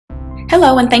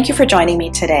Hello, and thank you for joining me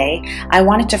today. I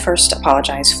wanted to first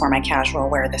apologize for my casual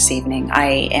wear this evening.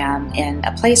 I am in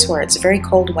a place where it's very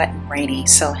cold, wet, and rainy,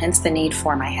 so hence the need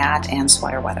for my hat and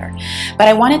sweater weather. But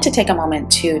I wanted to take a moment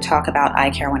to talk about eye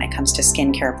care when it comes to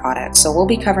skincare products. So we'll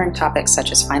be covering topics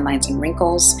such as fine lines and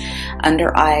wrinkles,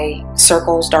 under eye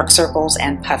circles, dark circles,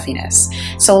 and puffiness.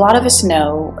 So a lot of us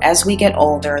know as we get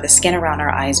older, the skin around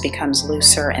our eyes becomes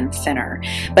looser and thinner.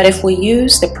 But if we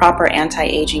use the proper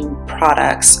anti-aging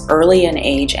products early in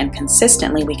age and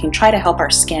consistently, we can try to help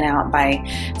our skin out by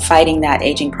fighting that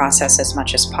aging process as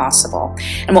much as possible.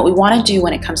 And what we want to do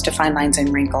when it comes to fine lines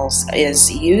and wrinkles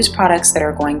is use products that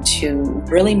are going to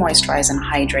really moisturize and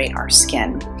hydrate our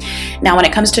skin. Now, when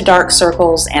it comes to dark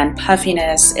circles and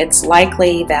puffiness, it's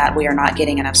likely that we are not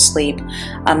getting enough sleep,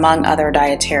 among other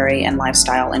dietary and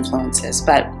lifestyle influences.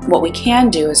 But what we can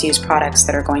do is use products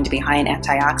that are going to be high in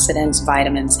antioxidants,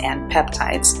 vitamins, and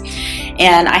peptides.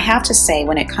 And I have to say,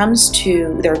 when it comes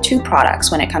to, there are two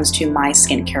products when it comes to my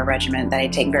skincare regimen that I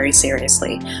take very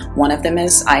seriously. One of them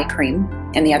is eye cream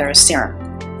and the other is serum,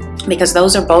 because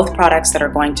those are both products that are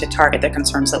going to target the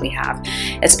concerns that we have,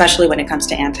 especially when it comes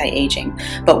to anti-aging.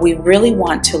 But we really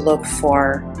want to look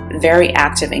for very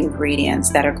active ingredients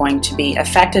that are going to be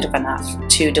effective enough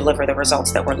to deliver the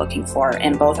results that we're looking for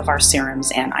in both of our serums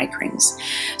and eye creams.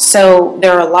 So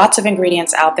there are lots of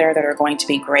ingredients out there that are going to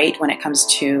be great when it comes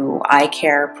to eye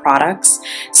care products.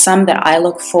 Some that I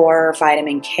look for: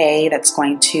 vitamin K, that's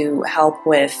going to help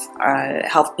with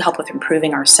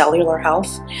improving our cellular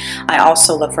health. I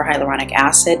also look for hyaluronic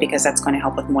acid because that's going to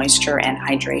help with moisture and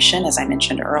hydration, as I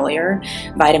mentioned earlier.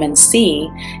 Vitamin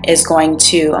C is going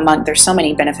to, there's so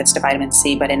many benefits to vitamin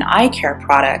C, but in eye care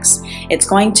products, it's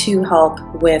going to help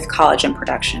with collagen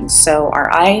production. So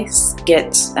our eyes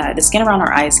get, the skin around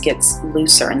our eyes gets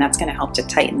looser, and that's going to help to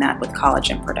tighten that with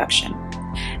collagen production.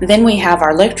 Then we have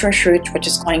our licorice root, which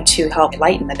is going to help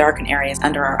lighten the darkened areas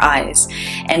under our eyes.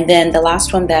 And then the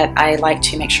last one that I like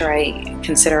to make sure I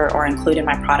consider or include in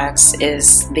my products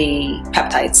is the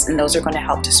peptides, and those are going to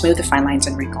help to smooth the fine lines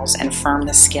and wrinkles and firm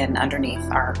the skin underneath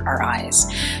our eyes.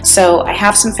 So I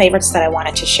have some favorites that I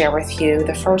wanted to share with you.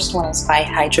 The first one is by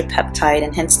Hydropeptide,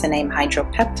 and hence the name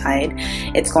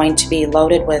Hydropeptide. It's going to be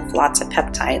loaded with lots of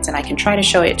peptides, and I can try to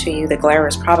show it to you. The glare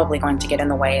is probably going to get in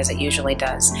the way, as it usually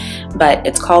does, but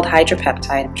it's called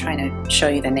Hydropeptide. I'm trying to show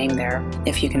you the name there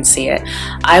if you can see it.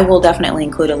 I will definitely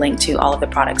include a link to all of the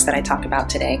products that I talk about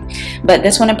today. But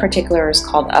this one in particular is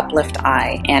called Uplift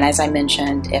Eye, and as I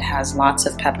mentioned, it has lots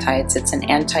of peptides. It's an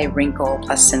anti-wrinkle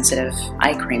plus sensitive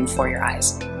eye cream for your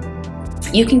eyes.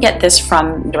 You can get this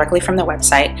directly from the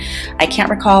website. I can't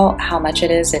recall how much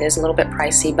it is. It is a little bit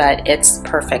pricey, but it's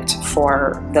perfect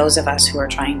for those of us who are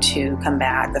trying to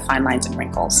combat the fine lines and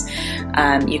wrinkles.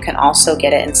 You can also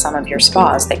get it in some of your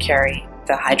spas that carry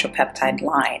the Hydropeptide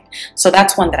line. So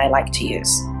that's one that I like to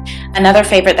use. Another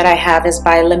favorite that I have is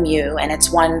by Mieux, and it's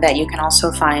one that you can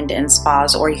also find in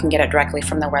spas, or you can get it directly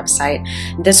from the website.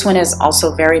 This one is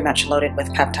also very much loaded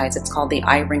with peptides. It's called the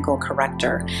Eye Wrinkle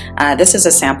Corrector. This is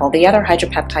a sample. The other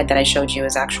Hydropeptide that I showed you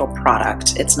is actual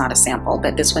product. It's not a sample,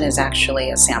 but this one is actually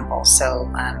a sample. So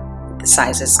the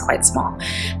size is quite small.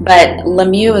 But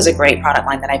Mieux is a great product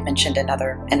line that I've mentioned in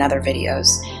other videos.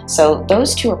 So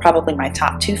those two are probably my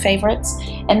top two favorites.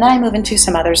 And then I move into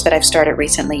some others that I've started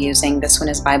recently using. This one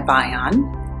is by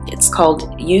Bion. It's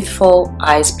called Youthful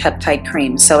Eyes Peptide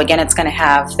Cream. So again, it's going to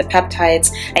have the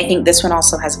peptides. I think this one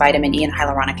also has vitamin E and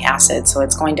hyaluronic acid, so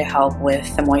it's going to help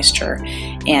with the moisture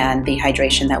and the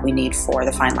hydration that we need for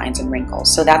the fine lines and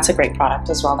wrinkles. So that's a great product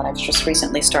as well that I've just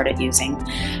recently started using.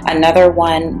 Another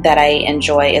one that I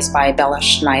enjoy is by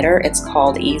Schneider. It's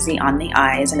called Easy on the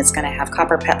Eyes, and it's going to have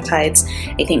copper peptides.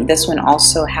 I think this one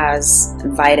also has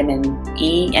vitamin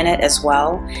E in it as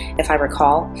well, if I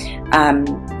recall.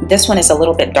 This one is a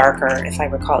little bit darker, if I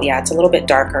recall. Yeah, it's a little bit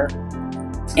darker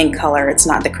in color. It's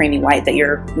not the creamy white that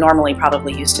you're normally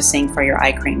probably used to seeing for your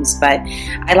eye creams, but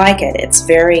I like it. It's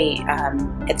very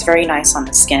nice on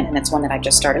the skin, and it's one that I've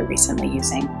just started recently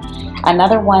using.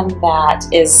 Another one that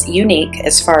is unique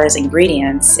as far as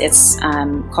ingredients, it's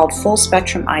called Full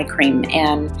Spectrum Eye Cream,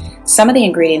 and some of the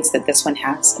ingredients that this one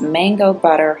has: mango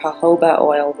butter, jojoba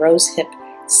oil, rosehip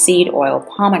seed oil,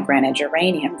 pomegranate,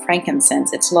 geranium,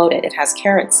 frankincense. It's loaded. It has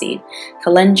carrot seed,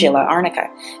 calendula, arnica.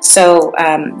 So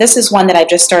this is one that I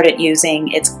just started using.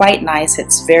 It's quite nice.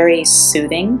 It's very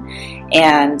soothing,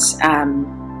 and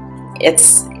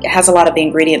it has a lot of the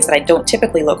ingredients that I don't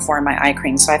typically look for in my eye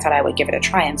cream, so I thought I would give it a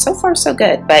try, and so far so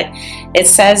good. But it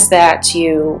says that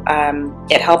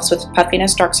it helps with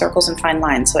puffiness, dark circles, and fine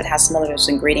lines, so it has some of those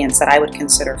ingredients that I would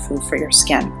consider food for your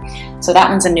skin. So that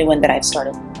one's a new one that I've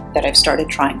started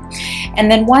trying.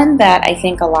 And then one that I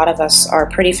think a lot of us are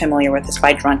pretty familiar with is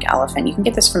by Drunk Elephant. You can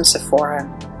get this from Sephora.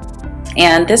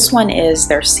 And this one is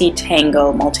their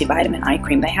C-Tango multivitamin eye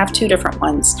cream. They have two different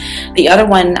ones. The other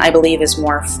one, I believe, is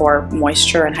more for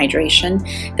moisture and hydration.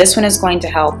 This one is going to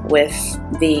help with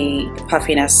the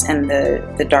puffiness and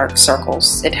the dark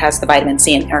circles. It has the vitamin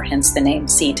C in there, hence the name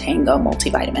C-Tango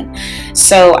multivitamin.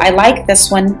 So I like this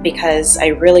one because I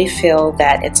really feel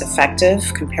that it's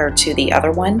effective compared to the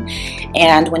other one.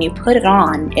 And when you put it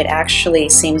on, it actually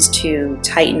seems to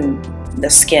tighten the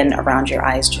skin around your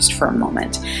eyes just for a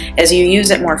moment. As you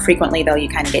use it more frequently, though, you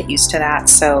kind of get used to that,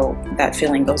 so that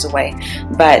feeling goes away.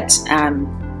 But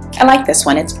I like this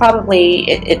one. It's probably,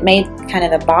 it made kind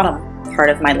of the bottom part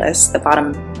of my list, the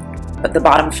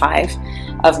bottom 5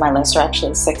 of my list, or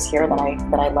actually 6 here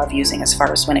that I love using as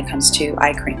far as when it comes to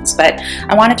eye creams. But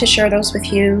I wanted to share those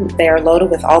with you. They are loaded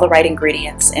with all the right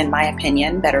ingredients, in my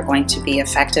opinion, that are going to be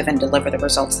effective and deliver the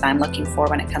results that I'm looking for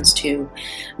when it comes to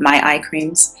my eye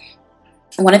creams.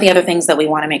 One of the other things that we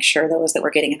want to make sure, though, is that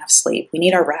we're getting enough sleep. We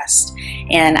need our rest,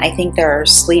 and I think there are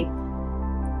sleep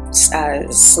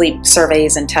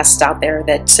surveys and tests out there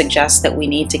that suggest that we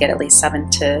need to get at least 7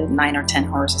 to 9 or 10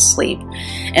 hours of sleep.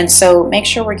 And so make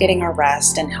sure we're getting our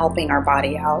rest and helping our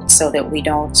body out so that we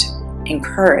don't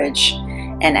encourage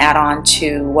and add on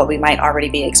to what we might already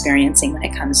be experiencing when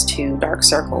it comes to dark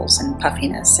circles and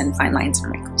puffiness and fine lines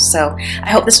and wrinkles. So I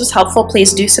hope this was helpful.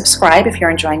 Please do subscribe if you're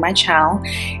enjoying my channel,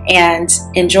 and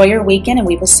enjoy your weekend, and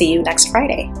we will see you next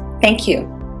Friday. Thank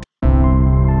you.